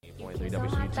101.3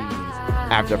 WCTs.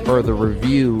 After further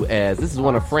review, as this is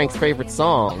one of Frank's favorite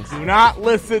songs. Do not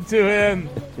listen to him.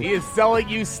 He is selling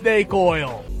you snake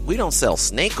oil. We don't sell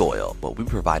snake oil, but we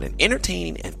provide an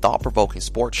entertaining and thought-provoking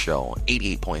sports show on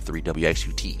 88.3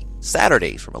 WXUT,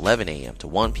 Saturdays from 11 a.m. to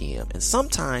 1 p.m., and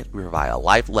sometimes we provide a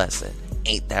life lesson.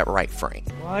 Ain't that right, Frank?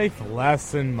 Life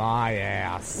lesson my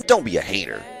ass. Don't be a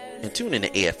hater. And tune in to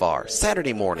AFR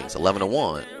Saturday mornings 11 to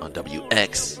 1 on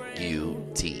WXUT.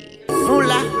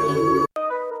 Hola.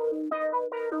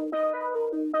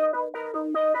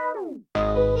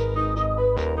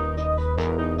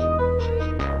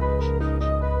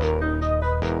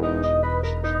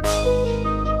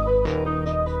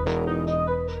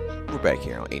 Back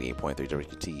here on 88.3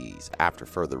 WQT's After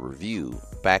Further Review.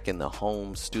 Back in the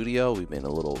home studio. We've been a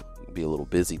little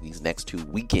busy these next 2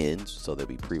 weekends, so they'll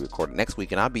be pre-recorded next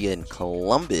week. And I'll be in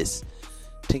Columbus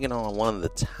taking on one of the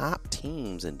top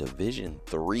teams in Division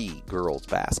III girls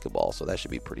basketball, so that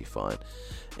should be pretty fun.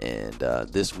 And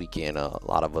this weekend, a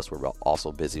lot of us were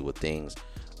also busy with things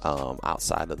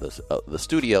outside of the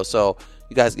studio, so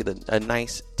you guys get a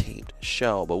nice taped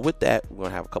show. But with that, we're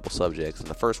going to have a couple subjects, and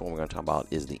the first one we're going to talk about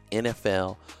is the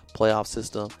NFL playoff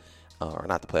system, or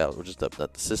not the playoffs, or just the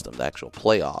system, the actual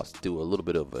playoffs. Do a little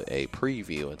bit of a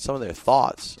preview and some of their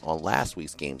thoughts on last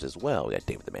week's games as well. We got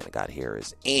David the Man of God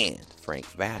Harris and Frank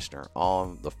Vashner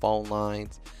on the phone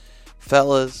lines.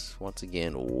 Fellas, once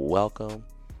again, welcome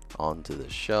onto the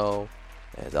show.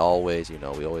 As always, we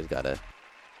always got to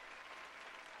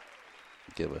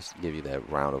give you that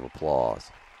round of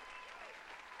applause.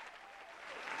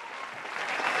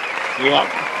 Yeah.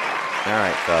 All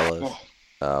right, fellas.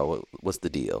 What's the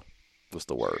deal? What's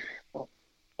the word?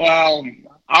 Well,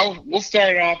 we'll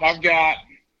start off. I've got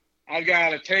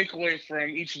a takeaway from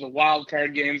each of the wild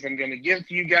card games I'm going to give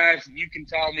to you guys, and you can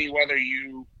tell me whether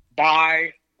you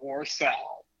buy or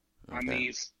sell on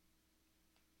these.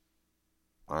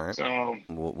 All right. So,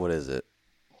 what is it?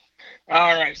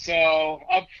 All right, so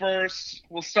up first,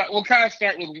 we'll kind of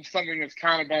start with something that's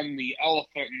kind of been the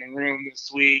elephant in the room this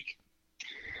week.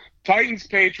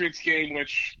 Titans-Patriots game,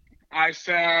 which I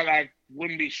said I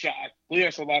wouldn't be shocked. I believe I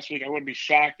said last week I wouldn't be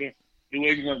shocked if New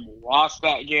England lost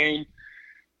that game.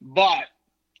 But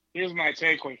here's my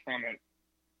takeaway from it.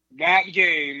 That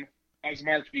game has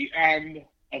marked the end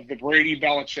of the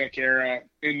Brady-Belichick era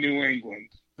in New England.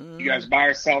 You guys buy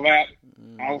or sell that?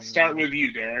 I'll start with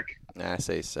you, Derek. I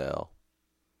say sell.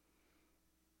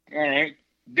 All right.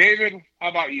 David, how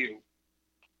about you?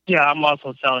 Yeah, I'm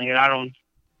also selling it. I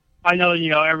know,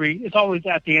 it's always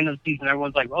at the end of the season,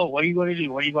 everyone's like, oh, what are you going to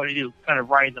do? What are you going to do? Kind of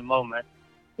right in the moment.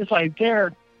 It's like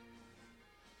they're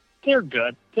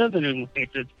good. They're the New England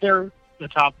Patriots. They're the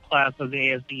top class of the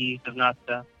AFC East, if not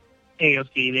the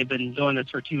AFC. They've been doing this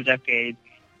for 2 decades.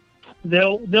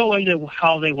 They'll end it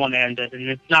how they want to end it, and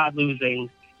it's not losing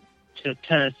to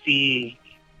Tennessee,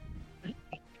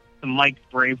 to Mike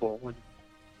Vrabel and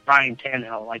Ryan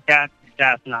Tannehill. Like that's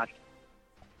not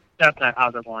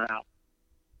how they're going out.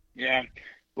 Yeah.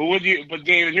 But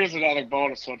David, here's another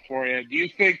bonus one for you. Do you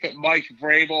think that Mike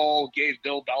Vrabel gave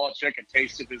Bill Belichick a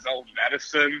taste of his own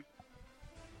medicine?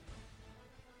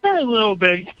 A little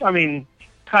bit. I mean,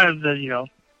 kind of the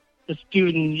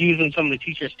student using some of the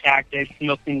teacher's tactics,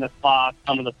 milking the clock,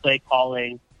 some of the play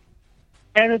calling.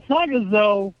 And it's not as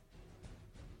though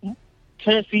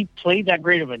Tennessee played that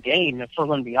great of a game, if we're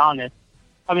going to be honest.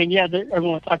 I mean, yeah,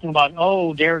 everyone's talking about,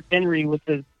 Derrick Henry with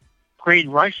his great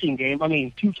rushing game. I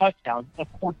mean, 2 touchdowns, that's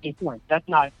 14 points. That's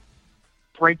not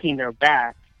breaking their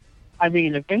back. I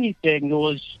mean, if anything, it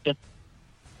was just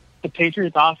the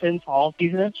Patriots offense all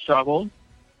season has struggled,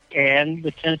 and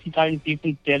the Tennessee Titans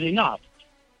defense did enough.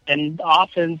 And the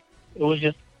offense, it was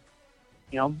just,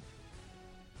 kind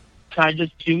of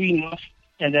just do enough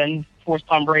and then force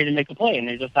Tom Brady to make a play. And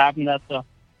it just happened that the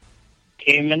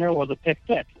game in there was a pick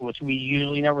six, which we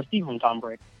usually never see from Tom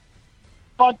Brady.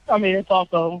 But, I mean, it's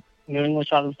also New England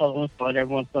shot themselves in the foot.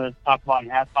 Everyone's going to talk about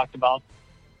and has talked about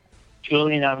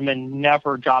Julian Edelman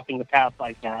never dropping the pass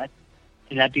like that,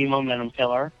 and that being a momentum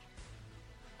killer.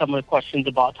 Some of the questions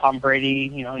about Tom Brady,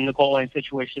 in the goal line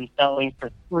situation, settling for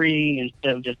 3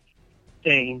 instead of just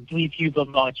saying, leave you, Bill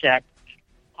Belichick,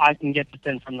 I can get this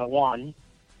in from the 1.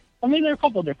 I mean, there are a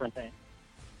couple of different things.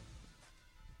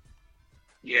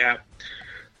 Yeah.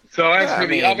 So as for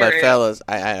the other but fellas,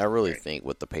 I really think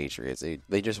with the Patriots,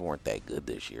 they just weren't that good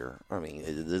this year. I mean,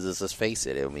 let's face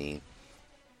it. I mean,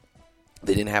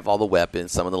 they didn't have all the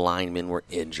weapons. Some of the linemen were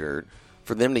injured.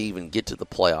 For them to even get to the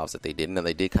playoffs that they didn't, and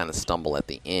they did kind of stumble at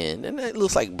the end. And it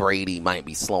looks like Brady might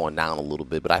be slowing down a little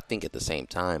bit, but I think at the same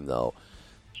time, though,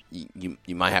 you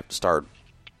might have to start.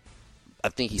 I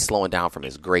think he's slowing down from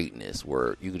his greatness,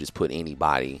 where you could just put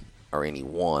anybody or any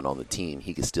one on the team,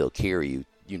 he can still carry you,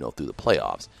 through the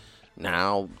playoffs.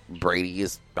 Now Brady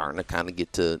is starting to kind of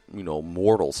get to,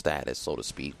 mortal status, so to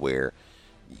speak, where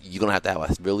you're going to have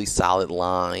a really solid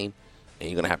line, and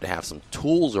you're going to have some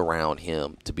tools around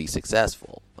him to be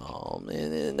successful.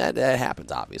 And that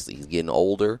happens, obviously. He's getting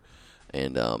older,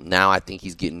 and now I think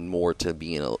he's getting more to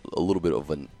being a little bit of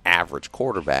an average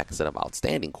quarterback instead of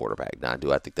outstanding quarterback. Now,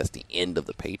 do I think that's the end of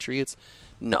the Patriots?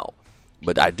 No.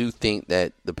 But I do think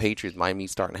that the Patriots might be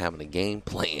starting having a game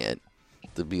plan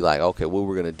to be like, okay, well,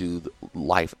 we're going to do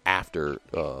life after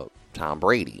Tom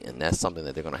Brady, and that's something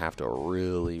that they're going to have to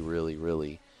really, really,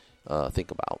 really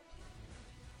think about.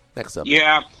 Next up.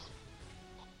 Yeah.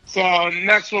 So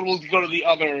next one, we'll go to the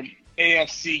other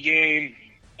AFC game,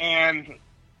 and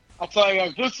I'll tell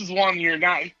you, this is one you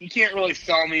can't really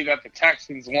sell me that the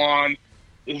Texans won,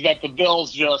 is that the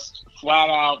Bills just flat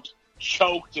out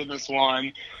choked in this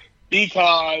one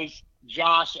because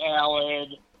Josh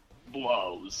Allen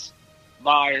blows.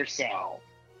 Buy or sell?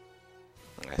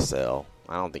 I sell.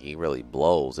 I don't think he really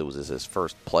blows. It was just his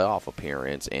first playoff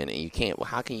appearance, and you can't.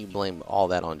 How can you blame all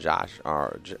that on Josh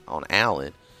or on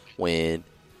Allen when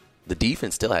the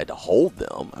defense still had to hold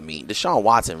them? I mean, Deshaun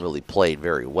Watson really played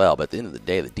very well, but at the end of the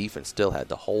day, the defense still had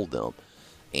to hold them.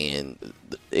 And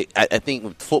I think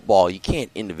with football, you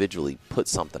can't individually put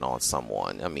something on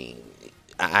someone. I mean,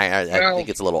 I think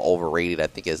it's a little overrated. I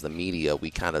think as the media,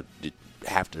 we kind of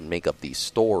have to make up these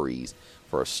stories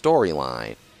for a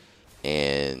storyline,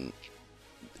 and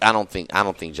I don't think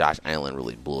Josh Allen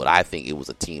really blew it. I think it was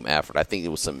a team effort. I think it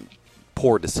was some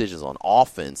poor decisions on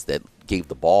offense that gave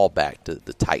the ball back to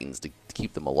the Titans to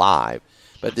keep them alive.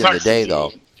 But at the end of the day,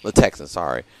 though, the Texans,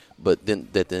 sorry. But then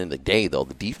at the end of the day, though,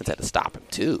 the defense had to stop him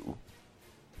too.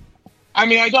 I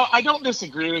mean, I don't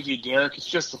disagree with you, Derek. It's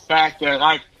just the fact that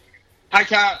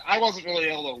I wasn't really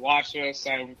able to watch this.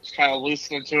 I was kind of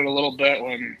listening to it a little bit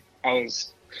when I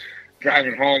was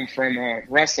driving home from a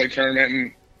wrestling tournament,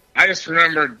 and I just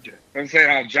remembered saying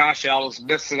how Josh Allen was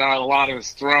missing out a lot of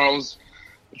his throws.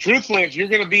 Truthfully, if you're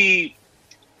going to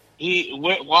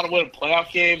want to win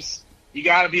playoff games, you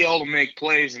got to be able to make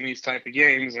plays in these type of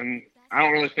games, and I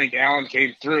don't really think Allen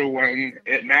came through when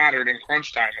it mattered in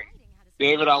crunch time. And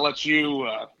David, I'll let you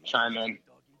chime in.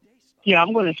 Yeah,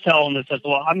 I'm going to tell him this as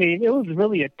well. I mean, it was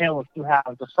really a tale of two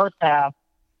halves. The first half,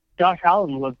 Josh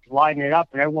Allen was lining it up,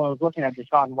 and everyone was looking at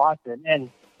Deshaun Watson,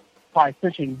 and by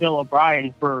pushing Bill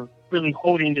O'Brien for really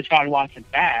holding Deshaun Watson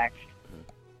back.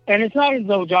 And it's not as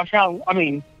though Josh Allen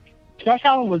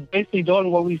was basically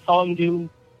doing what we saw him do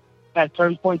at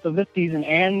certain points of this season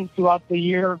and throughout the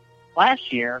year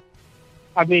last year.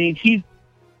 I mean, he's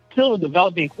still a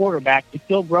developing quarterback. He's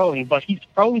still growing, but he's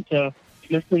prone to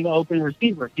missing the open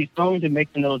receiver. He's prone to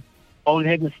making those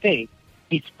bonehead mistakes.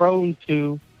 He's prone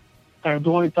to kind of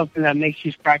doing something that makes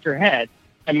you scratch your head.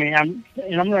 I mean, I'm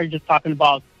not just talking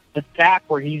about the sack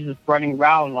where he's just running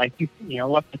around like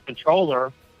left the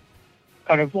controller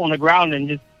kind of on the ground and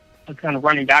just kind of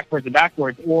running backwards and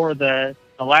backwards, or the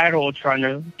lateral trying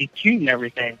to be cute and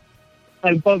everything.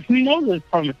 But we know there's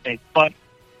some mistakes, but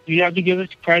you have to give us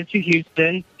credit to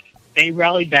Houston. They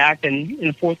rallied back, and in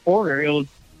the fourth quarter, it was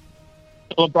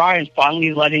Bill O'Brien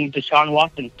finally letting Deshaun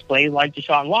Watson play like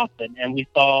Deshaun Watson, and we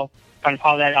saw kind of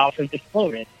how that offense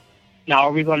exploded. Now,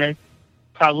 are we going to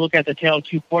kind of look at the tail of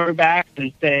two quarterbacks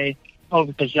and say, oh,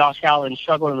 because Josh Allen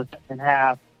struggled in the second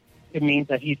half, it means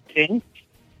that he's king?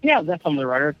 Yeah, that's on the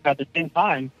rudder. At the same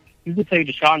time, you could say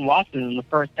Deshaun Watson in the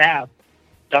first half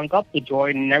dunk up the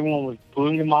joint, and everyone was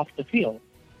booing him off the field.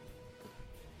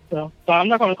 So I'm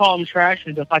not going to call him trash,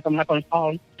 just like I'm not going to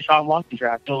call him Deshaun Watson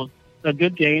trash. It was a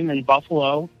good game in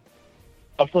Buffalo.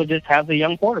 Buffalo just has a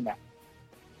young quarterback.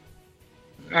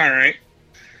 All right.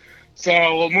 So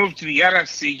we'll move to the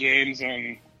NFC games,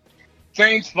 and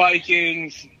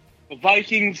Saints-Vikings. The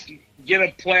Vikings get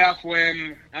a playoff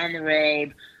win on the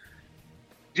road.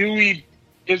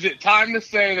 Is it time to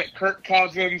say that Kirk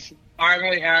Cousins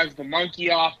finally has the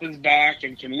monkey off his back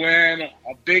and can win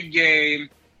a big game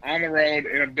on the road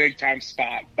in a big-time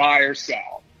spot? Buy or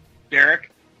sell? Derek?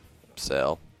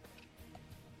 Sell.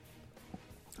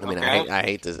 I mean, Okay. I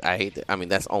hate this. I mean,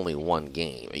 that's only one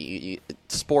game.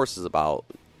 Sports is about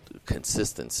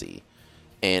consistency,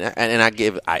 and I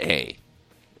give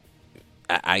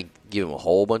him a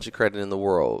whole bunch of credit in the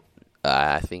world.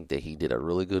 I think that he did a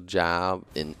really good job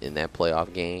in that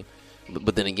playoff game.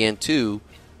 But then again, too,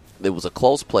 it was a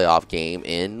close playoff game,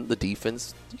 and the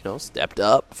defense, stepped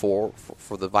up for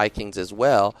the Vikings as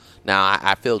well. Now,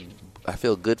 I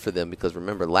feel good for them because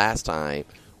remember last time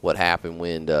what happened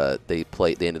when they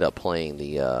ended up playing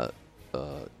the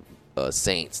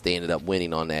Saints. They ended up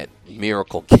winning on that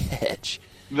miracle catch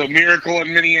the miracle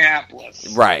in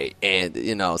Minneapolis. Right, and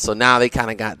so now they kind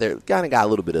of got a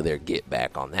little bit of their get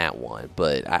back on that one.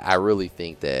 But I really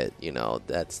think that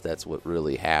that's what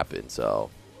really happened. So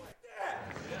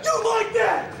You like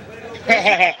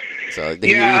that? so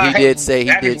Yeah, he did say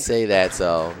that.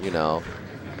 So You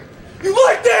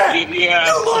like that? Yeah.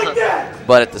 You like that?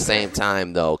 But at the same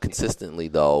time, though, consistently,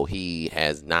 though, he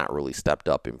has not really stepped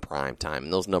up in prime time.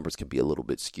 And those numbers can be a little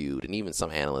bit skewed. And even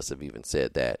some analysts have even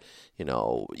said that,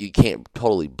 you can't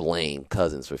totally blame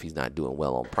Cousins for if he's not doing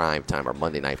well on prime time or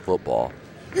Monday Night Football.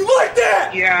 You like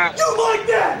that? Yeah. You like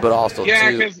that? But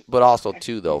also,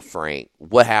 though, Frank,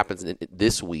 what happens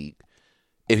this week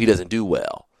if he doesn't do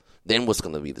well? Then what's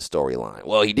going to be the storyline?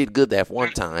 Well, he did good that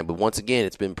one time, but once again,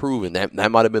 it's been proven that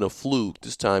might have been a fluke.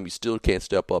 This time, you still can't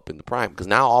step up in the prime because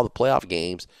now all the playoff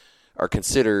games are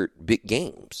considered big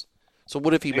games. So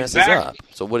what if he messes up?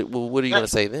 So what are you going to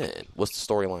say then? What's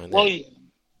the storyline then?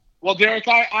 Well, Derek,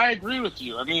 I agree with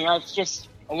you. I mean, that's just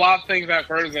a lot of things I've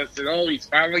heard is that said, he's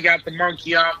finally got the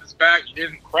monkey off his back. He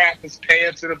didn't crap his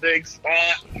pants in a big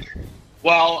spot.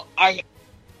 Well,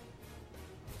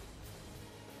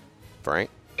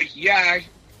 Frank? Yeah,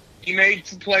 he made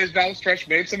some plays down the stretch,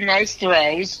 made some nice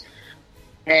throws.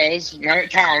 When it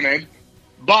counted.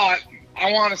 But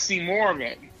I want to see more of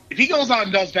it. If he goes out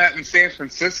and does that in San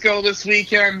Francisco this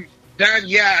weekend, then,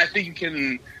 yeah, I think you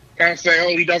can kind of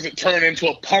say, he doesn't turn into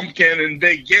a pumpkin in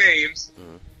big games.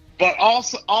 Mm-hmm. But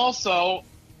also,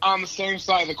 on the same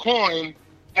side of the coin,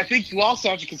 I think you also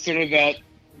have to consider that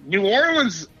New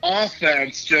Orleans'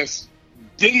 offense just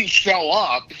didn't show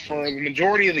up for the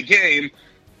majority of the game.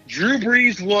 Drew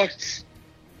Brees looked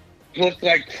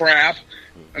like crap.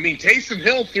 I mean, Taysom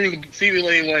Hill threw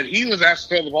seemingly when he was asked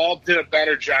to throw the ball, did a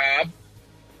better job.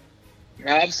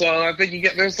 So I think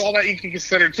there's all that you can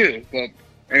consider too. But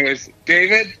anyways,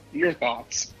 David, your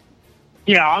thoughts?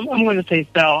 Yeah, I'm going to say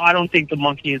so. I don't think the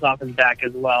monkey is off his back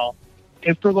as well.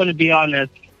 If we're going to be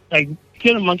honest, like,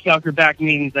 get a monkey off your back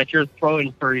means that you're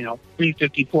throwing for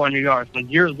 350, 400 yards. Like,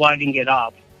 you're lighting it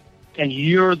up, and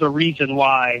you're the reason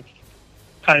why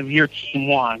kind of your team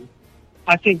won.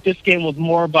 I think this game was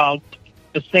more about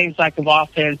the same type of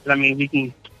offense. I mean, we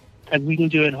can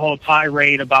do a whole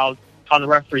tirade about how the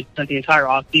referees spent the entire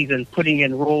offseason putting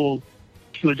in rules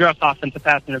to address offensive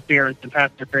pass interference and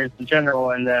pass interference in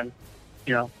general, and then,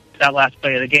 that last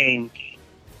play of the game.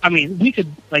 I mean, we could,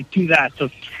 do that. So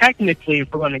technically,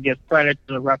 if we're going to give credit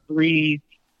to the referees,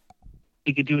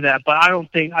 we could do that. But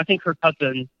I think Kirk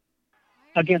Cousins,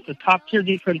 against a top-tier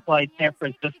defense like San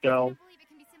Francisco,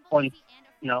 I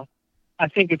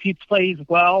think if he plays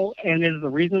well and is the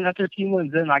reason that their team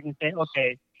wins, then I can say,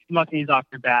 okay, the monkey's off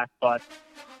your back. But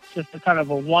just a kind of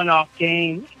a one-off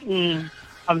game,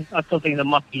 I still think the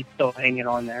monkey's still hanging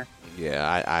on there.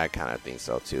 Yeah, I kind of think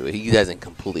so, too. He hasn't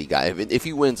completely got it. If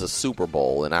he wins a Super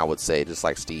Bowl, then I would say, just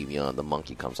like Steve Young, the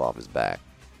monkey comes off his back.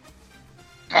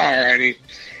 Alrighty.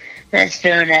 That's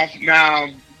fair enough. Now,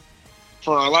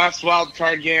 for our last wild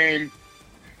card game,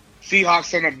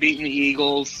 Seahawks ended up beating the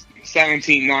Eagles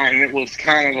 17-9, and it was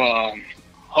kind of a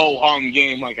ho-hum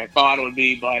game like I thought it would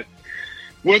be. But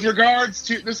with regards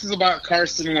to, this is about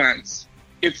Carson Wentz.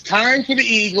 It's time for the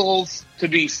Eagles to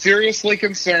be seriously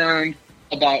concerned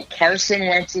about Carson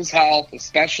Wentz's health,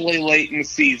 especially late in the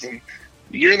season.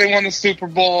 The year they won the Super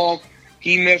Bowl,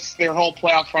 he missed their whole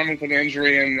playoff run with an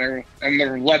injury, and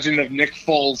their legend of Nick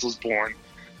Foles was born.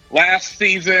 Last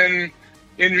season,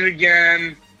 injured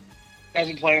again,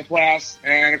 doesn't play in the playoffs,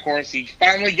 and of course he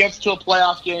finally gets to a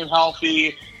playoff game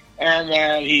healthy, and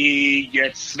then he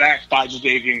gets smacked by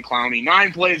Jadeveon Clowney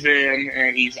 9 plays in,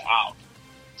 and he's out.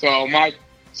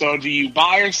 So do you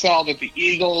buy or sell that the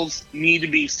Eagles need to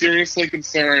be seriously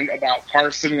concerned about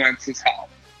Carson Wentz's health?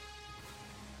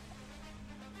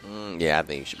 Yeah, I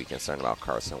think you should be concerned about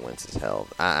Carson Wentz's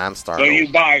health. I'm starting. So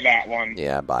you buy that one?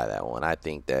 Yeah, I buy that one. I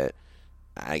think that,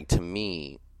 to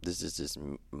me, this is just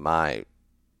my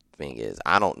thing is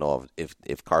I don't know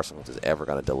if Carson Wentz is ever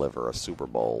going to deliver a Super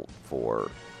Bowl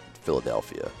for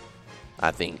Philadelphia.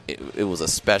 I think it was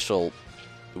special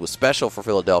for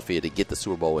Philadelphia to get the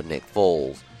Super Bowl with Nick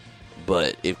Foles,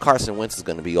 but if Carson Wentz is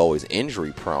going to be always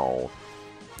injury prone,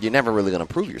 you're never really going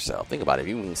to prove yourself. Think about it. If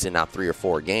you can send out 3 or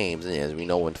 4 games, and as we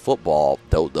know in football,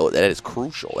 though that is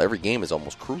crucial. Every game is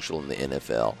almost crucial in the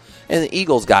NFL. And the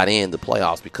Eagles got in the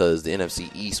playoffs because the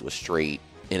NFC East was straight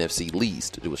NFC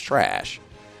least. It was trash.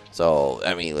 So,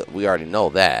 I mean, we already know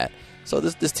that. So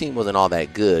this team wasn't all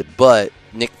that good, but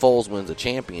Nick Foles wins a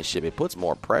championship. It puts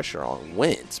more pressure on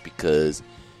Wentz because,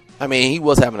 I mean, he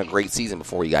was having a great season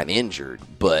before he got injured,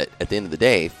 but at the end of the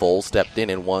day, Foles stepped in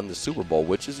and won the Super Bowl,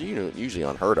 which is usually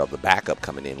unheard of, the backup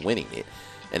coming in winning it.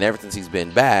 And ever since he's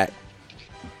been back,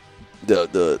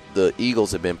 the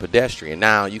Eagles have been pedestrian.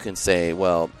 Now you can say,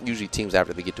 well, usually teams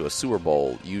after they get to a Super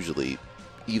Bowl, usually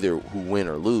either who win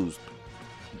or lose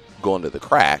go into the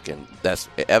crack, and that's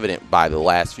evident by the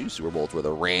last few Super Bowls where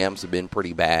the Rams have been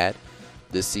pretty bad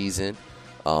this season.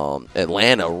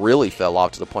 Atlanta really fell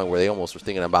off to the point where they almost were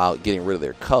thinking about getting rid of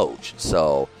their coach.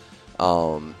 So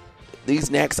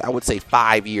these next, I would say,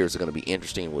 5 years are going to be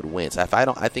interesting with Wentz. I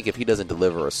think if he doesn't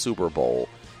deliver a Super Bowl,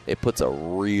 it puts a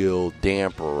real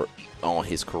damper on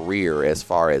his career as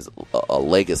far as a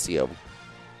legacy of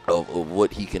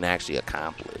what he can actually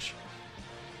accomplish.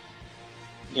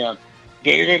 Yeah.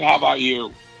 David, how about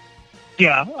you?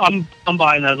 Yeah, I'm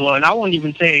buying that as well. And I won't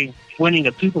even say winning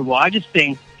a Super Bowl. I just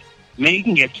think maybe you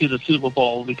can get to the Super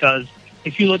Bowl, because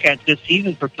if you look at this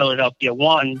season for Philadelphia,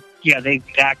 they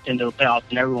backed into the playoffs,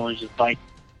 and everyone's just like,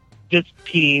 this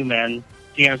team and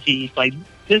the NFC East. Like,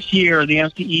 this year, the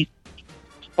NFC East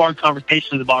sparked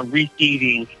conversations about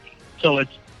reseeding. So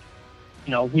it's,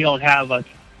 we don't have a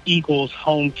Eagles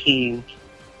home team.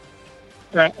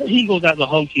 Eagles as a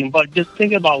home team, but just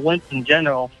thinking about Wentz in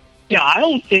general, I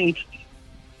don't think,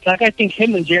 I think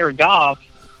him and Jared Goff,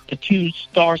 the two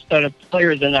star-studded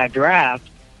players in that draft,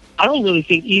 I don't really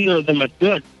think either of them are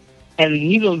good. And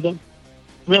neither of them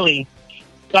really,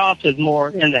 Goff is more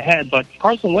in the head, but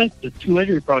Carson Wentz is too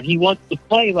injury-prone. He wants to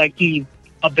play like he's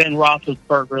a Ben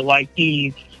Roethlisberger, like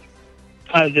he's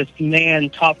kind of this man,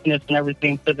 toughness and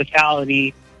everything,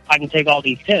 physicality. I can take all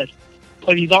these hits.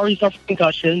 But he's already suffered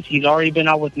concussions. He's already been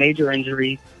out with major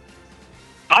injuries.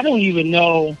 I don't even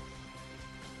know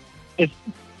if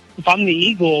I'm the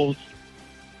Eagles,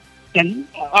 and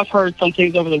I've heard some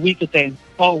things over the week that say,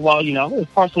 oh, well,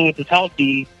 if Carson Wentz is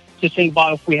healthy, just think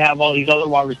about if we have all these other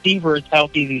wide receivers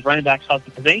healthy, these running backs healthy,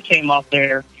 because they came out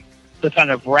there, the kind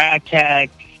of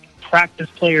ragtag practice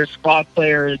players, squad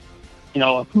players,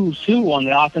 a who's who on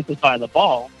the offensive side of the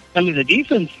ball. I mean, the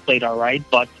defense played all right,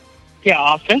 but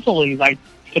offensively,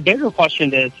 the bigger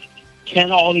question is,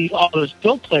 can all these other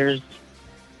skill players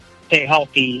stay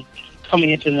healthy coming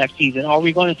into the next season? Are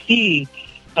we going to see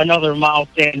another Miles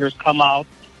Sanders come out,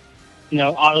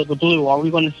 out of the blue? Are we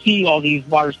going to see all these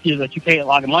wide receivers that you pay a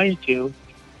lot of money to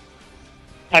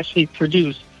actually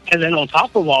produce? And then on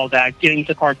top of all that, getting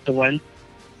to Carson Wentz,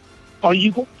 are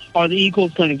the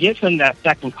Eagles going to give him that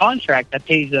second contract that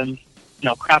pays him,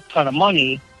 crap ton of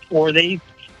money, or are they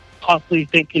possibly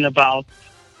thinking about,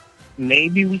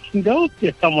 maybe we can go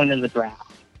get someone in the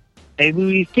draft? Maybe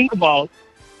we think about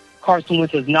Carson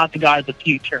Wentz is not the guy of the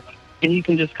future, and he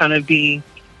can just kind of be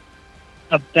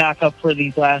a backup for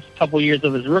these last couple of years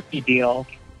of his rookie deal,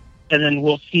 and then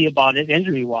we'll see about it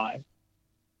injury-wise.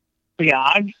 But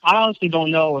I honestly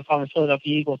don't know, if I'm a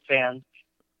Philadelphia Eagles fan,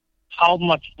 how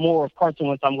much more of Carson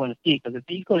Wentz I'm going to see, because if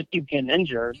he's going to keep getting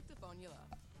injured,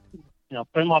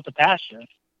 put him off the pasture.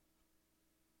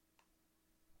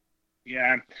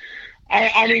 Yeah.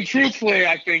 I mean, truthfully,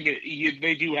 I think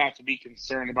they do have to be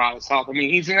concerned about his health. I mean,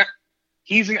 he's an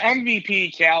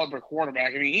MVP caliber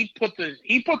quarterback. I mean, he put the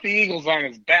Eagles on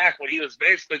his back when he was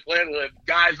basically playing with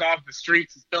guys off the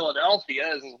streets of Philadelphia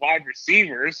as his wide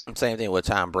receivers. Same thing with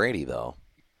Tom Brady, though.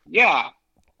 Yeah.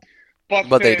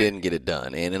 But they didn't get it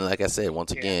done. And then, like I said,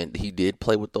 once again, he did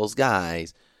play with those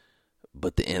guys,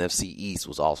 but the NFC East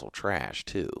was also trash,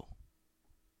 too.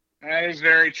 That is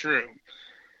very true.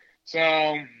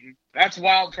 So that's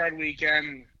Wild Card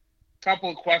Weekend. Couple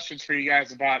of questions for you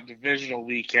guys about Divisional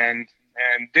Weekend.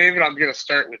 And David, I'm going to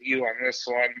start with you on this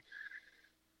one.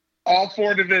 All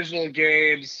 4 divisional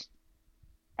games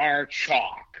are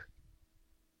chalk.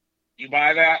 You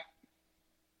buy that?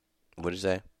 What did you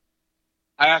say?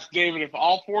 I asked David if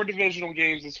all 4 divisional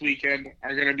games this weekend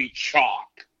are going to be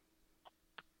chalk.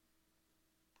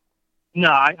 No,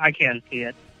 I can't see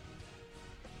it.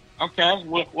 Okay.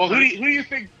 Well, who do you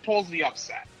think pulls the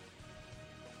upset?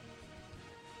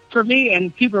 For me,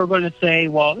 and people are going to say,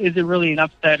 well, is it really an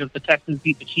upset if the Texans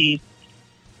beat the Chiefs?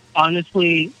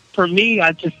 Honestly, for me,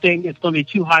 I just think it's going to be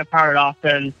too high-powered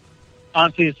offense.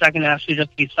 Honestly, the second half should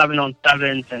just be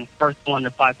 7-on-7s and first 1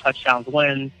 to 5 touchdowns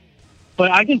wins.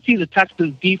 But I can see the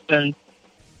Texans defense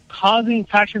causing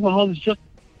Patrick Mahomes just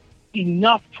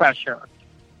enough pressure.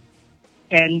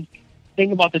 And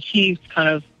think about the Chiefs, kind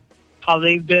of how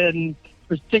they've been,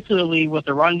 particularly with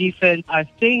the run defense. I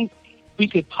think we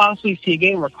could possibly see a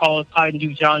game where Carlos Hyde and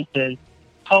Duke Johnson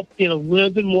help get a little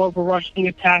bit more of a rushing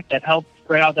attack that helps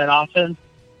spread out that offense.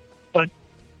 But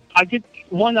I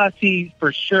see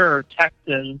for sure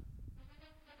Texans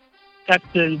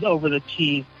over the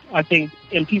Chiefs. I think,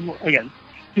 and people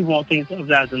won't think of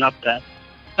that as an upset.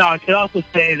 Now, I could also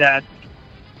say that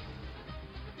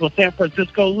will San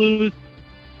Francisco lose?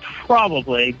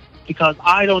 Probably. because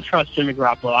I don't trust Jimmy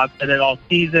Garoppolo. I've said it all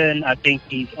season. I think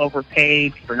he's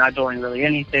overpaid for not doing really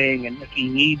anything, and if he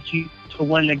needs you to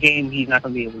win the game, he's not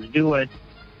going to be able to do it.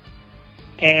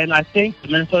 And I think the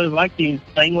Minnesota Vikings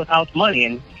playing with house money,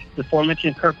 and the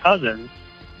aforementioned Kirk Cousins,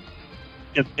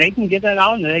 if they can get that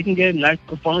out and they can get a nice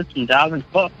performance from Dalvin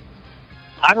Cook,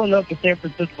 I don't know if the San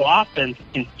Francisco offense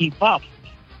can keep up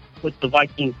with the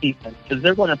Vikings defense, because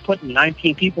they're going to put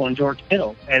 19 people in George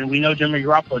Kittle, and we know Jimmy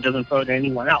Garoppolo doesn't throw to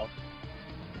anyone else.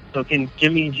 So can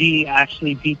Jimmy G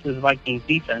actually beat this Vikings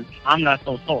defense? I'm not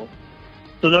so sold.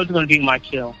 So those are going to be my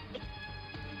chill.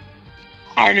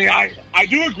 I mean, I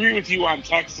do agree with you on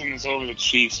Texans over the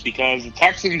Chiefs, because the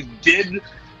Texans did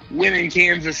win in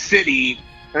Kansas City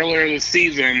earlier this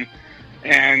season,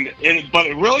 but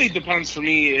it really depends for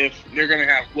me if they're going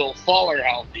to have Will Fuller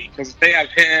healthy, because if they have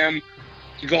him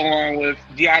to go along with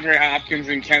DeAndre Hopkins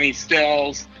and Kenny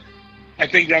Stills, I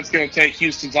think that's going to take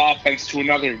Houston's offense to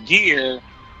another gear.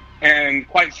 And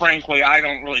quite frankly, I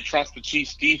don't really trust the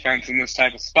Chiefs' defense in this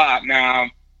type of spot.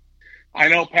 Now, I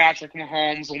know Patrick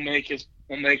Mahomes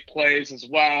will make plays as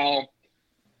well,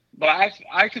 but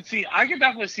I could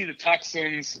definitely see the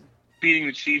Texans beating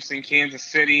the Chiefs in Kansas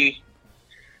City.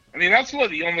 I mean, that's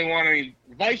really the only one. I mean,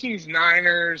 Vikings,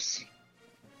 Niners,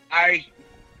 I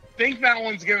think that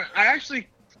one's I actually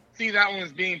see that one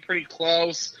as being pretty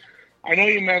close. I know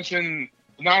you mentioned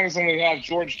the Niners only have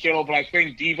George Kittle, but I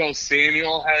think Deebo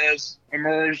Samuel has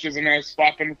emerged as a nice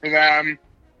weapon for them.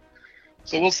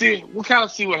 So we'll see. We'll kind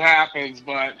of see what happens.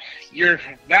 But you're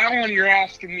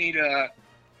asking me to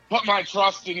put my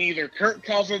trust in either Kirk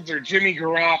Cousins or Jimmy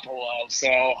Garoppolo. So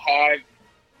I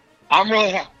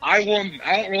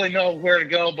don't really know where to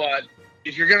go. But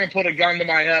if you're going to put a gun to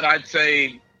my head, I'd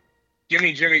say give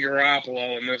me Jimmy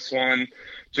Garoppolo in this one,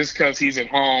 just because he's at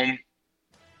home.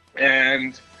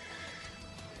 And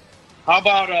how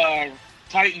about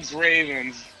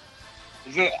Titans-Ravens?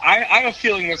 I have a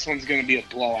feeling this one's going to be a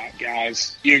blowout,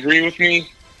 guys. You agree with me?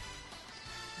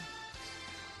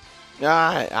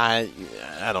 I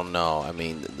don't know. I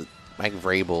mean, Mike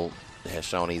Vrabel has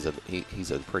shown he's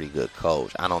a pretty good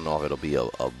coach. I don't know if it'll be a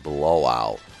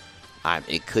blowout.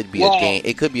 It could be a game.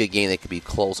 It could be a game that could be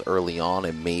close early on,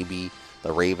 and maybe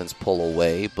the Ravens pull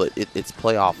away. But it's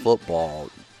playoff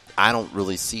football. I don't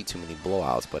really see too many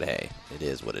blowouts. But hey, it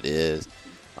is what it is.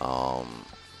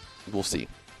 We'll see.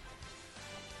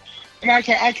 And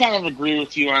I kind of agree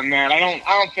with you on that. I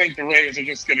don't think the Ravens are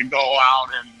just going to go out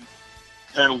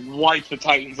and wipe the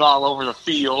Titans all over the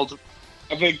field.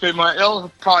 I think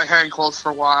it'll probably hang close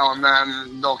for a while, and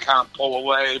then they'll kind of pull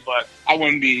away. But I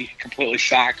wouldn't be completely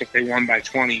shocked if they won by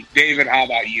 20. David, how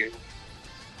about you?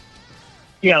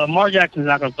 Yeah, Lamar Jackson's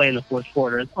not going to play in the fourth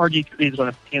quarter. RG3 is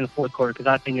going to play in the fourth quarter, because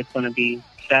I think it's going to be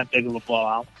that big of a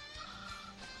blowout.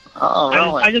 Oh,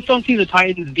 really? I just don't see the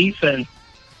Titans' defense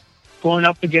going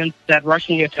up against that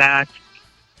rushing attack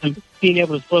and being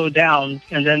able to slow it down,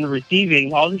 and then the receiving.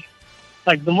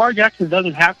 Like, Lamar Jackson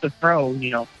doesn't have to throw,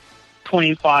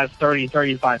 25, 30,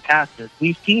 35 passes.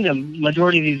 We've seen him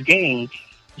majority of these games,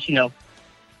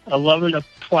 11 of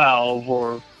 12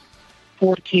 or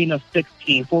 14 of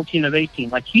 16, 14 of 18.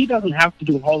 Like, he doesn't have to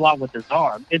do a whole lot with his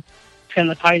arm. Can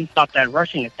the Titans stop that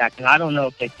rushing attack? And I don't know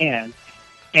if they can.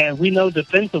 And we know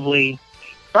defensively,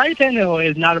 Brian Tannehill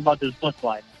is not about this blitz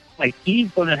line. Like, he's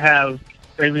going to have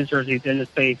Ravens jerseys in his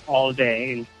face all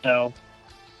day. And so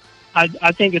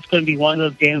I think it's going to be one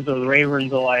of those games where the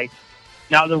Ravens are like,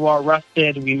 now that we're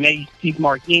rested, we may see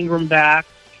Mark Ingram back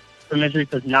from injury,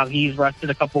 because now he's rested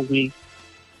a couple weeks.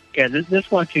 Yeah, this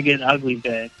one could get ugly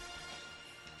big.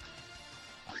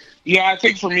 Yeah, I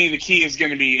think for me the key is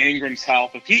going to be Ingram's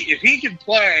health. If he can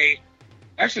play,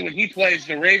 actually when he plays,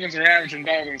 the Ravens are averaging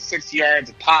better than 6 yards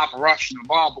a pop rushing the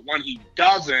ball, but when he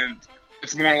doesn't,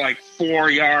 it's more like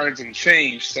 4 yards and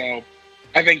change. So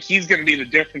I think he's going to be the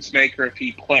difference maker if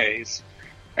he plays.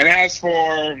 And as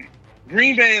for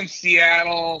Green Bay and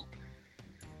Seattle,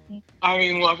 I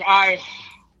mean, look,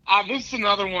 this is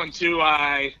another one too.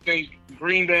 I think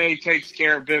Green Bay takes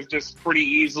care of business pretty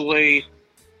easily.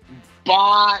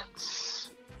 But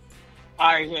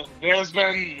there's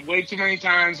been way too many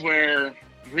times where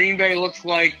Green Bay looks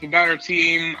like the better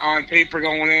team on paper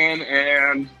going in,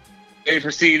 and they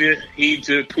proceeded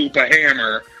to poop a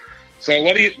hammer. So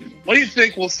what do you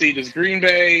think we'll see? Does Green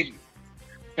Bay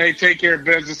take care of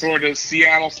business, or does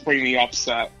Seattle spring the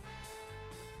upset?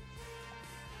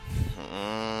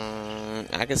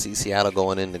 I can see Seattle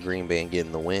going into Green Bay and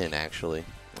getting the win, actually.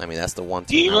 I mean, that's the one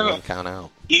team I wouldn't count out.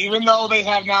 Even though they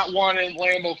have not won in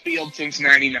Lambeau Field since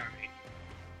 '99.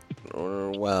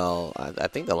 Well, I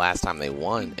think the last time they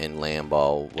won in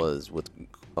Lambeau was with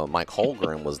Mike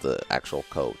Holmgren was the actual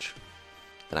coach.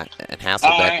 And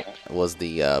Hasselbeck was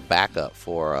the backup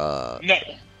for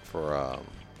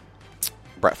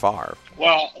Brett Favre.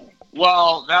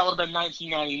 Well, that would have been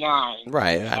 1999.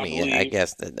 Right. I mean, I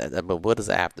guess but what does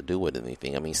that have to do with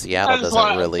anything? I mean, Seattle That's doesn't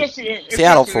why- really. it's just-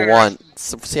 Seattle it's for just one.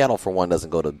 Seattle for one doesn't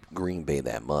go to Green Bay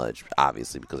that much,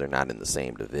 obviously, because they're not in the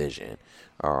same division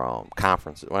or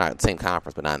conference. Well, not the same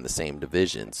conference, but not in the same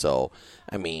division. So,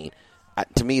 I mean,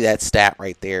 to me, that stat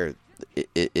right there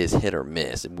is hit or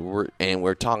miss.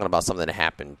 We're talking about something that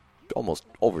happened almost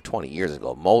over 20 years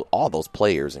ago. All those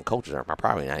players and coaches are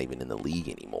probably not even in the league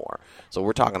anymore. So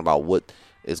we're talking about what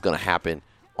is going to happen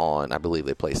on, I believe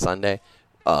they play Sunday.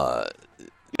 Yeah,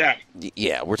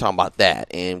 we're talking about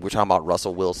that. And we're talking about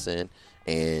Russell Wilson,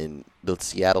 and the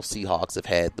Seattle Seahawks have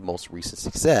had the most recent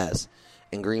success.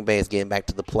 And Green Bay is getting back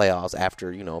to the playoffs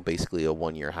after, basically a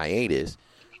one-year hiatus.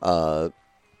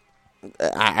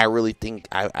 I really think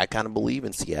I kind of believe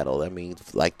in Seattle. I mean,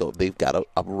 they've got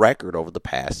a record over the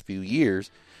past few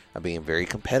years of being very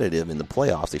competitive in the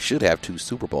playoffs. They should have 2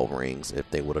 Super Bowl rings if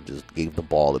they would have just gave the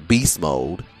ball to Beast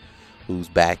Mode, who's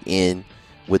back in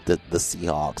with the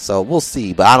Seahawks. So we'll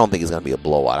see, but I don't think it's going to be a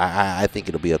blowout. I think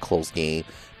it'll be a close game,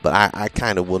 but I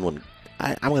kind of wouldn't want.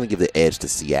 I'm going to give the edge to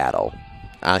Seattle.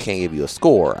 I can't give you a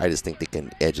score. I just think they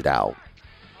can edge it out.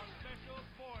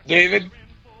 David?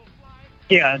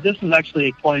 Yeah, this is actually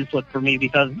a coin flip for me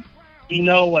because we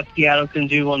know what Seattle can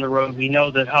do on the road. We know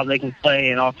that how they can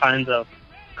play in all kinds of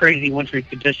crazy wintry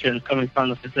conditions coming from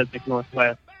the Pacific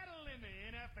Northwest.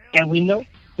 And we know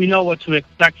what to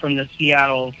expect from the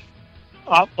Seattle,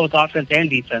 both offense and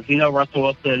defense. We know Russell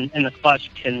Wilson in the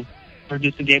clutch can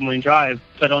produce a game-winning drive.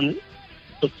 But on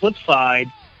the flip side,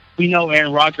 we know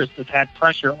Aaron Rodgers has had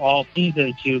pressure all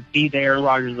season to be the Aaron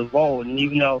Rodgers of old. And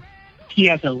even though he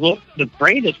hasn't looked the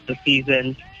greatest this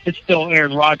season, it's still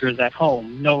Aaron Rodgers at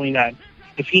home, knowing that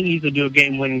if he needs to do a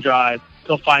game-winning drive,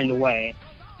 he'll find a way.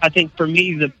 I think for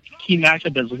me, the key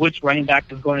matchup is which running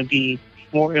back is going to be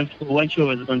more influential.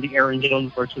 Is it going to be Aaron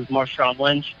Jones versus Marshawn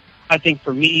Lynch? I think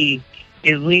for me,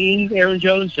 it leans Aaron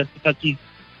Jones just because he's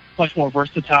much more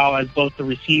versatile as both the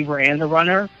receiver and the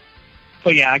runner.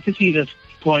 But yeah, I can see this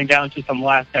going down to some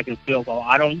last-second field goal.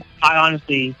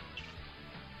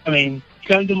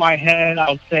 Gun to my head,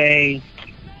 I would say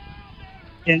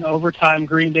in overtime,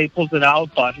 Green Bay pulls it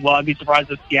out, but will I be surprised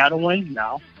if Seattle wins?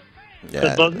 No.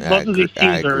 Yeah, both of these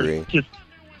teams agree. are just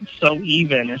so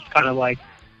even. It's kind of like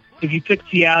if you pick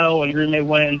Seattle and Green Bay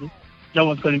wins, no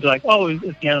one's going to be like, oh, it's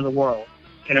the end of the world.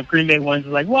 And if Green Bay wins,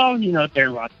 it's like, well, it's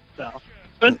Aaron Rodgers. So,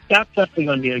 but that's definitely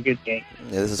going to be a good game.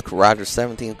 Yeah, this is Rodgers'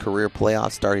 17th career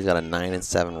playoff start. He's got a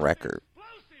 9-7 record.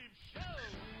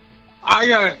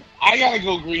 I gotta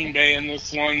go Green Bay in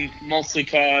this one, mostly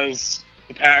because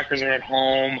the Packers are at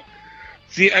home.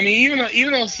 See, I mean,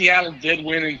 even though Seattle did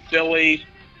win in Philly,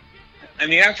 I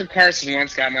mean, after Carson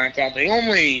Wentz got knocked out, they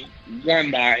only won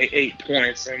by 8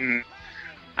 points, and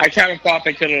I kind of thought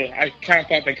they could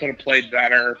have played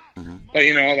better. Mm-hmm. But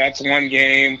that's one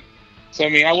game. So I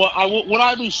mean, would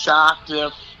I be shocked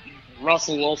if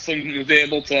Russell Wilson was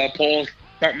able to pull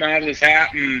something out of his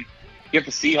hat and get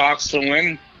the Seahawks to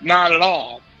win? Not at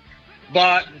all.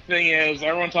 But the thing is,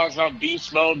 everyone talks about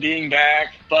beast mode being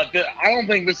back, but I don't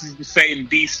think this is the same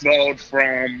beast mode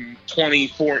from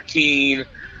 2014.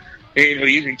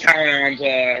 You can count on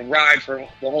to ride for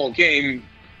the whole game.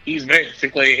 He's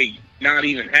basically not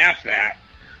even half that.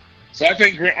 So I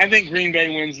think Green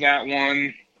Bay wins that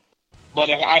one, but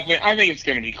I think it's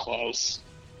going to be close.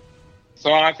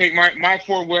 So I think my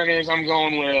 4 winners, I'll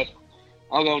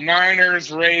go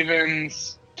Niners,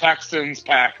 Ravens, Texans,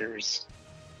 Packers.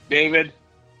 David?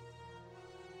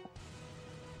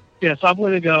 Yes, I'm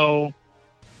going to go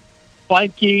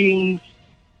Vikings,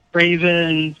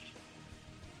 Ravens,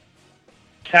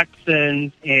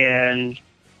 Texans, and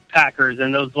Packers,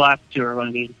 and those last 2 are going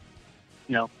to be,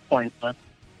 pointless.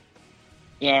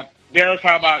 Yeah. Derek,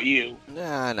 how about you?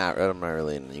 Nah, I'm not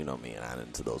really, me, not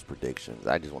into those predictions.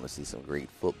 I just want to see some great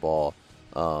football.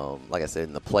 Like I said,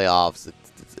 in the playoffs,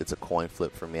 it's a coin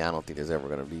flip for me. I don't think there's ever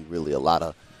going to be really a lot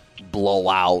of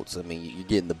blowouts. I mean, you're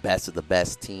getting the best of the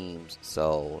best teams,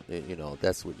 so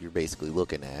that's what you're basically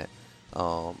looking at.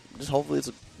 Just hopefully it's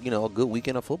a good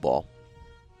weekend of football.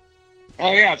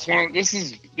 Oh yeah,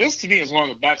 this to me is one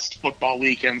of the best football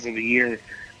weekends of the year.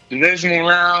 Divisional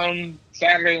round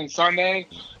Saturday and Sunday,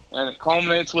 and it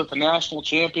culminates with the national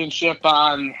championship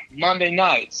on Monday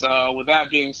night. So with that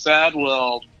being said,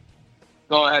 we'll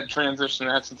go ahead and transition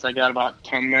that since I got about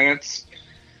 10 minutes.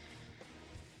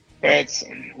 It's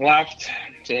left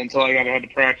until I got to head to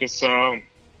practice. So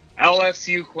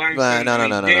LSU,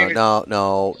 Clemson.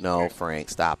 No, Frank,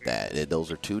 stop that.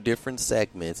 Those are two different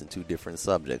segments and two different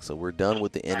subjects. So we're done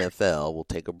with the NFL. We'll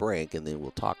take a break, and then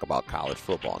we'll talk about college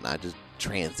football, not just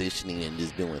transitioning and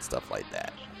just doing stuff like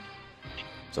that.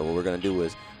 So what we're going to do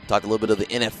is talk a little bit of the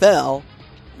NFL.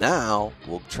 Now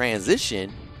we'll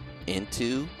transition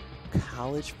into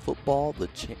college football, the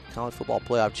college football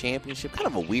playoff championship. Kind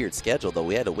of a weird schedule, though.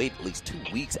 We had to wait at least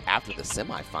 2 weeks after the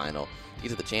semifinal to get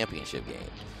to the championship game.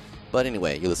 But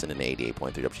anyway, you listen to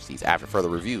 88.3 WC's After Further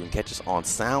Review, and catch us on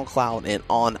SoundCloud and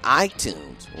on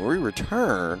iTunes. When we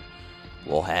return,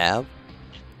 we'll have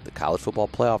the college football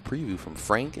playoff preview from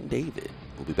Frank and David.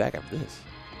 We'll be back after this.